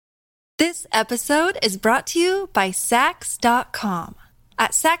This episode is brought to you by Sax.com.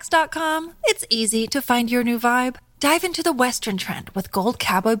 At Sax.com, it's easy to find your new vibe. Dive into the Western trend with gold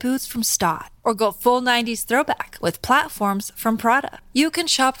cowboy boots from Stott, or go full 90s throwback with platforms from Prada. You can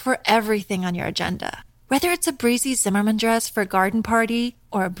shop for everything on your agenda, whether it's a breezy Zimmermann dress for a garden party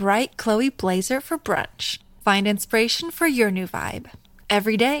or a bright Chloe blazer for brunch. Find inspiration for your new vibe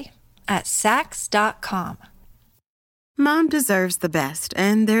every day at Sax.com. Mom deserves the best,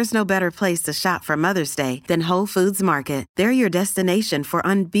 and there's no better place to shop for Mother's Day than Whole Foods Market. They're your destination for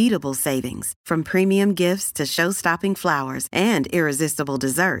unbeatable savings, from premium gifts to show-stopping flowers and irresistible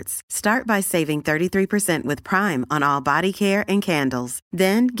desserts. Start by saving 33% with Prime on all body care and candles.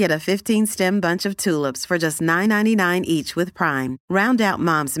 Then get a 15-stem bunch of tulips for just $9.99 each with Prime. Round out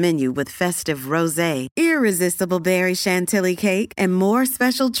Mom's menu with festive rosé, irresistible berry chantilly cake, and more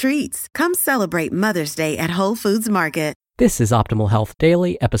special treats. Come celebrate Mother's Day at Whole Foods Market. This is Optimal Health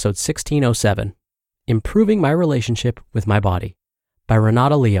Daily, episode 1607, Improving My Relationship with My Body, by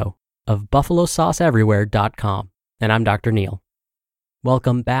Renata Leo of BuffaloSauceEverywhere.com, and I'm Dr. Neil.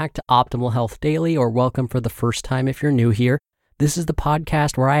 Welcome back to Optimal Health Daily, or welcome for the first time if you're new here. This is the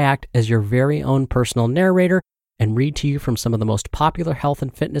podcast where I act as your very own personal narrator and read to you from some of the most popular health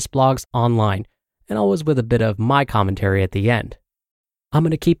and fitness blogs online, and always with a bit of my commentary at the end. I'm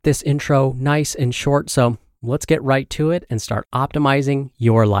going to keep this intro nice and short, so let's get right to it and start optimizing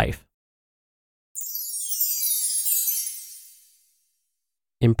your life.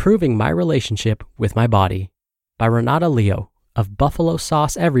 Improving My Relationship with My Body, by Renata Leo of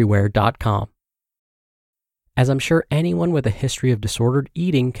BuffaloSauceEverywhere.com. As I'm sure anyone with a history of disordered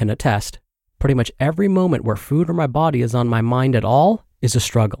eating can attest, pretty much every moment where food or my body is on my mind at all is a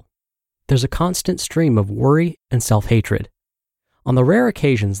struggle. There's a constant stream of worry and self-hatred. On the rare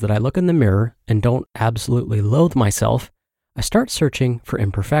occasions that I look in the mirror and don't absolutely loathe myself, I start searching for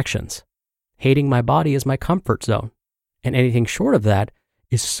imperfections. Hating my body is my comfort zone, and anything short of that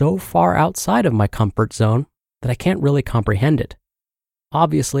is so far outside of my comfort zone that I can't really comprehend it.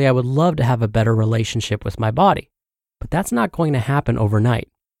 Obviously, I would love to have a better relationship with my body, but that's not going to happen overnight.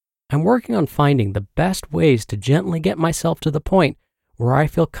 I'm working on finding the best ways to gently get myself to the point where I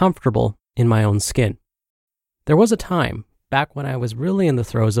feel comfortable in my own skin. There was a time, back when I was really in the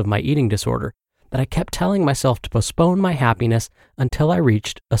throes of my eating disorder, that I kept telling myself to postpone my happiness until I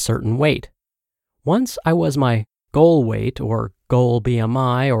reached a certain weight. Once I was my goal weight, or goal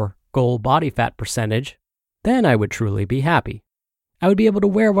BMI, or goal body fat percentage, then I would truly be happy. I would be able to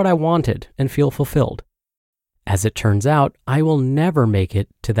wear what I wanted and feel fulfilled. As it turns out, I will never make it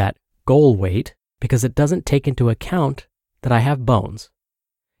to that goal weight because it doesn't take into account that I have bones.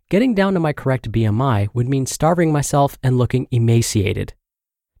 Getting down to my correct BMI would mean starving myself and looking emaciated.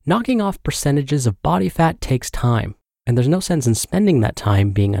 Knocking off percentages of body fat takes time, and there's no sense in spending that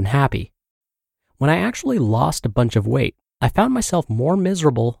time being unhappy. When I actually lost a bunch of weight, I found myself more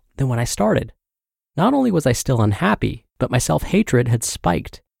miserable than when I started. Not only was I still unhappy, but my self-hatred had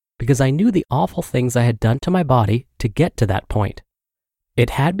spiked because I knew the awful things I had done to my body to get to that point.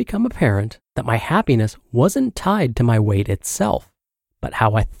 It had become apparent that my happiness wasn't tied to my weight itself, but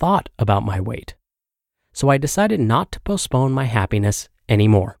how I thought about my weight. So I decided not to postpone my happiness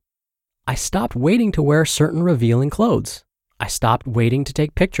anymore. I stopped waiting to wear certain revealing clothes. I stopped waiting to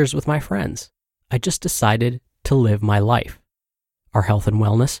take pictures with my friends. I just decided to live my life. Are health and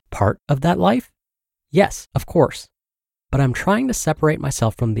wellness part of that life? Yes, of course. But I'm trying to separate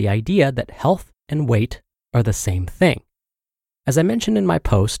myself from the idea that health and weight are the same thing. As I mentioned in my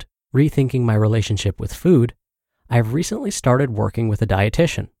post, Rethinking My Relationship with Food, I've recently started working with a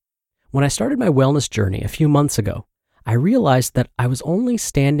dietitian. When I started my wellness journey a few months ago, I realized that I was only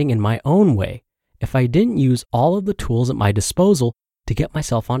standing in my own way if I didn't use all of the tools at my disposal to get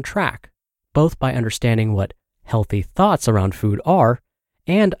myself on track, both by understanding what healthy thoughts around food are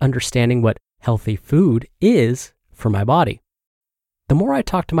and understanding what healthy food is for my body. The more I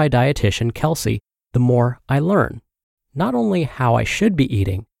talk to my dietitian, Kelsey, the more I learn, not only how I should be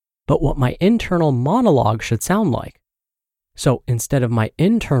eating, but what my internal monologue should sound like. So instead of my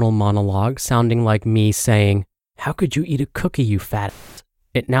internal monologue sounding like me saying, "How could you eat a cookie, you fat ass?"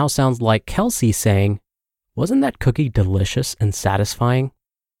 It now sounds like Kelsey saying, "Wasn't that cookie delicious and satisfying?"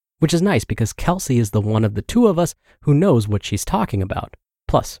 Which is nice because Kelsey is the one of the two of us who knows what she's talking about.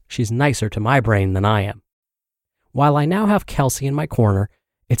 Plus, she's nicer to my brain than I am. While I now have Kelsey in my corner,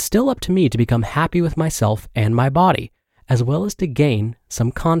 it's still up to me to become happy with myself and my body, as well as to gain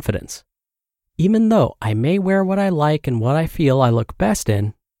some confidence. Even though I may wear what I like and what I feel I look best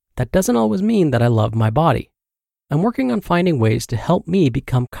in, that doesn't always mean that I love my body. I'm working on finding ways to help me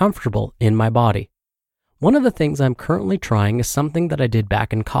become comfortable in my body. One of the things I'm currently trying is something that I did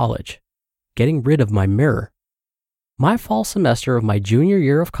back in college. getting rid of my mirror. My fall semester of my junior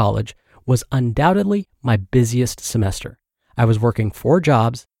year of college was undoubtedly my busiest semester. I was working 4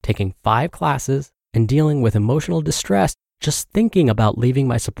 jobs, taking 5 classes, and dealing with emotional distress just thinking about leaving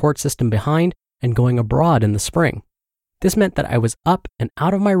my support system behind and going abroad in the spring. This meant that I was up and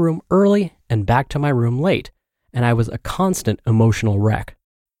out of my room early and back to my room late, and I was a constant emotional wreck.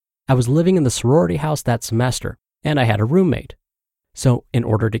 I was living in the sorority house that semester, and I had a roommate. So in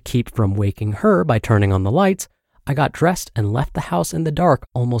order to keep from waking her by turning on the lights, I got dressed and left the house in the dark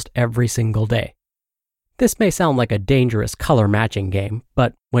almost every single day. This may sound like a dangerous color matching game,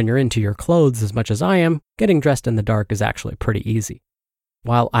 but when you're into your clothes as much as I am, getting dressed in the dark is actually pretty easy.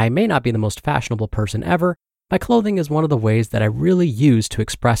 While I may not be the most fashionable person ever, my clothing is one of the ways that I really use to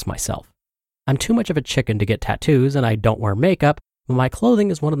express myself. I'm too much of a chicken to get tattoos and I don't wear makeup, but my clothing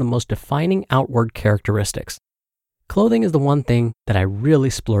is one of the most defining outward characteristics. Clothing is the one thing that I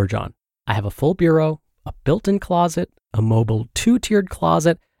really splurge on. I have a full bureau, a built-in closet, a mobile 2-tiered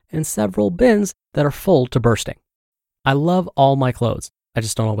closet, and several bins that are full to bursting. I love all my clothes. I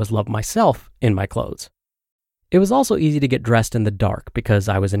just don't always love myself in my clothes. It was also easy to get dressed in the dark because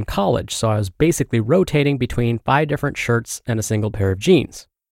I was in college, so I was basically rotating between 5 different shirts and a single pair of jeans.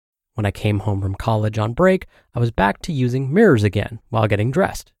 When I came home from college on break, I was back to using mirrors again while getting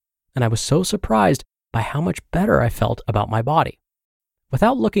dressed, and I was so surprised by how much better I felt about my body.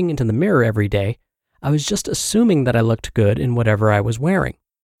 Without looking into the mirror every day, I was just assuming that I looked good in whatever I was wearing.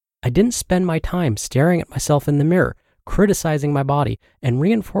 I didn't spend my time staring at myself in the mirror, criticizing my body, and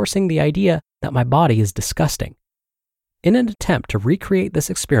reinforcing the idea that my body is disgusting. In an attempt to recreate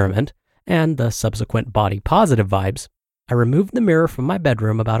this experiment and the subsequent body positive vibes, I removed the mirror from my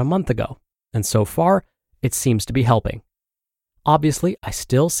bedroom about a month ago, and so far, it seems to be helping. Obviously, I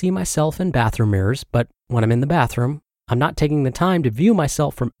still see myself in bathroom mirrors, but when I'm in the bathroom, I'm not taking the time to view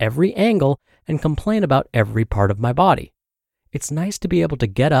myself from every angle and complain about every part of my body. It's nice to be able to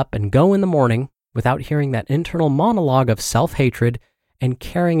get up and go in the morning without hearing that internal monologue of self-hatred and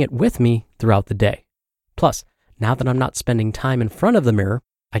carrying it with me throughout the day. Plus, now that I'm not spending time in front of the mirror,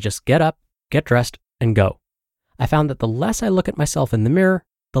 I just get up, get dressed, and go. I found that the less I look at myself in the mirror,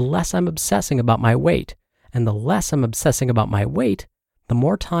 the less I'm obsessing about my weight. And the less I'm obsessing about my weight, the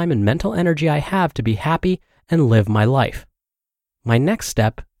more time and mental energy I have to be happy and live my life. My next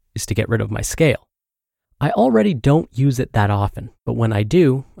step is to get rid of my scale. I already don't use it that often, but when I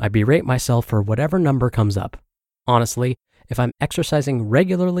do, I berate myself for whatever number comes up. Honestly, if I'm exercising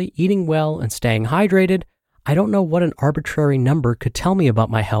regularly, eating well, and staying hydrated, I don't know what an arbitrary number could tell me about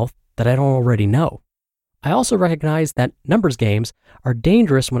my health that I don't already know. I also recognize that numbers games are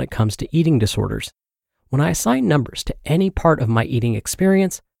dangerous when it comes to eating disorders. When I assign numbers to any part of my eating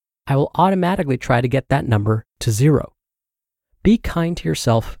experience, I will automatically try to get that number to 0. Be kind to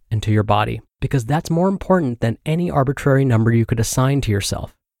yourself and to your body, because that's more important than any arbitrary number you could assign to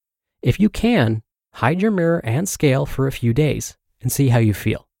yourself. If you can, hide your mirror and scale for a few days and see how you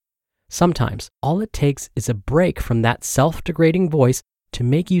feel. Sometimes all it takes is a break from that self-degrading voice to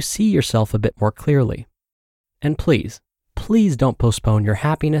make you see yourself a bit more clearly. And please don't postpone your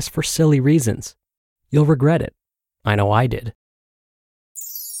happiness for silly reasons. You'll regret it. I know I did.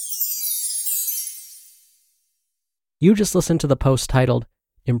 You just listened to the post titled,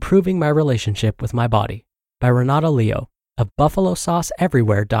 Improving My Relationship with My Body by Renata Leo of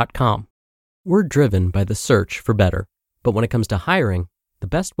BuffaloSauceEverywhere.com. We're driven by the search for better, but when it comes to hiring, the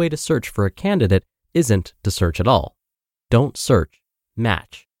best way to search for a candidate isn't to search at all. Don't search,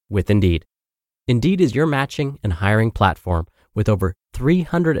 match with Indeed. Indeed is your matching and hiring platform with over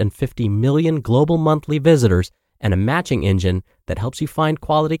 350 million global monthly visitors and a matching engine that helps you find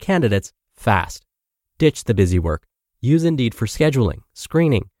quality candidates fast. Ditch the busy work. Use Indeed for scheduling,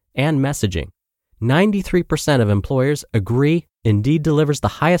 screening, and messaging. 93% of employers agree Indeed delivers the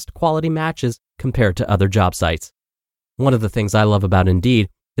highest quality matches compared to other job sites. One of the things I love about Indeed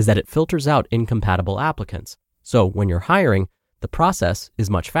is that it filters out incompatible applicants. So when you're hiring, the process is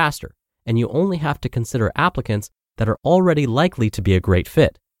much faster, and you only have to consider applicants that are already likely to be a great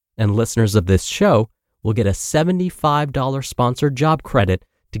fit. And listeners of this show will get a $75 sponsored job credit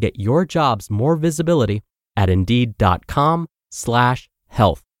to get your jobs more visibility at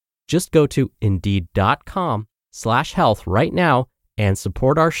Indeed.com/health. Just go to Indeed.com/health right now and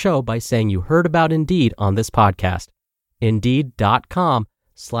support our show by saying you heard about Indeed on this podcast.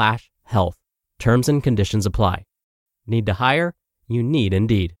 Indeed.com/health. Terms and conditions apply. Need to hire? You need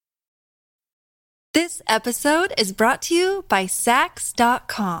Indeed. This episode is brought to you by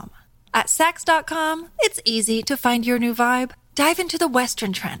Sax.com. At Sax.com, it's easy to find your new vibe. Dive into the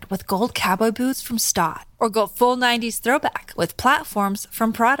Western trend with gold cowboy boots from Stott, or go full 90s throwback with platforms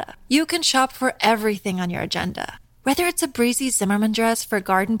from Prada. You can shop for everything on your agenda, whether it's a breezy Zimmermann dress for a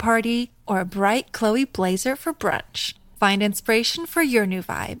garden party or a bright Chloe blazer for brunch. Find inspiration for your new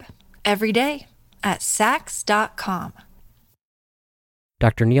vibe every day at Saks.com.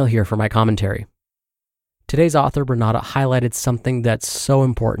 Dr. Neal here for my commentary. Today's author, Renata, highlighted something that's so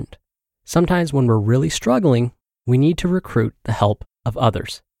important. Sometimes when we're really struggling, we need to recruit the help of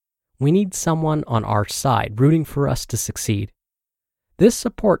others. We need someone on our side, rooting for us to succeed. This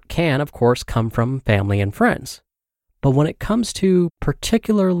support can, of course, come from family and friends. But when it comes to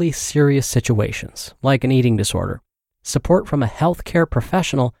particularly serious situations, like an eating disorder, support from a healthcare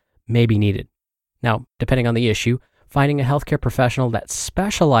professional may be needed. Now, depending on the issue, finding a healthcare professional that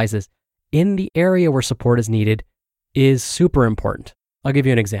specializes in the area where support is needed is super important. I'll give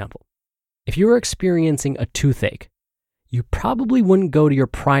you an example. If you were experiencing a toothache, you probably wouldn't go to your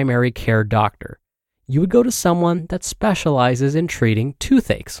primary care doctor. You would go to someone that specializes in treating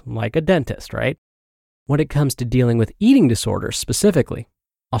toothaches, like a dentist, right? When it comes to dealing with eating disorders specifically,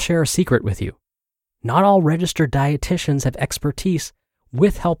 I'll share a secret with you. Not all registered dietitians have expertise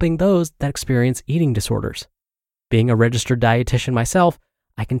with helping those that experience eating disorders. Being a registered dietitian myself,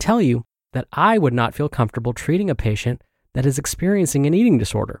 I can tell you that I would not feel comfortable treating a patient that is experiencing an eating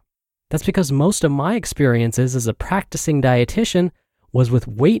disorder. That's because most of my experiences as a practicing dietitian was with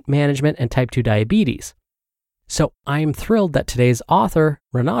weight management and type 2 diabetes. So I am thrilled that today's author,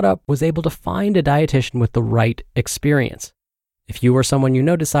 Renata, was able to find a dietitian with the right experience. If you or someone you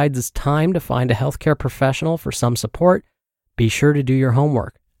know decides it's time to find a healthcare professional for some support, be sure to do your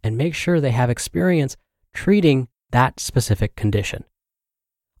homework and make sure they have experience treating that specific condition.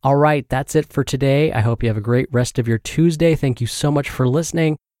 All right, that's it for today. I hope you have a great rest of your Tuesday. Thank you so much for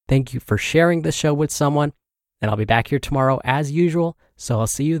listening. Thank you for sharing the show with someone. And I'll be back here tomorrow as usual. So I'll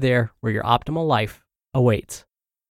see you there where your optimal life awaits.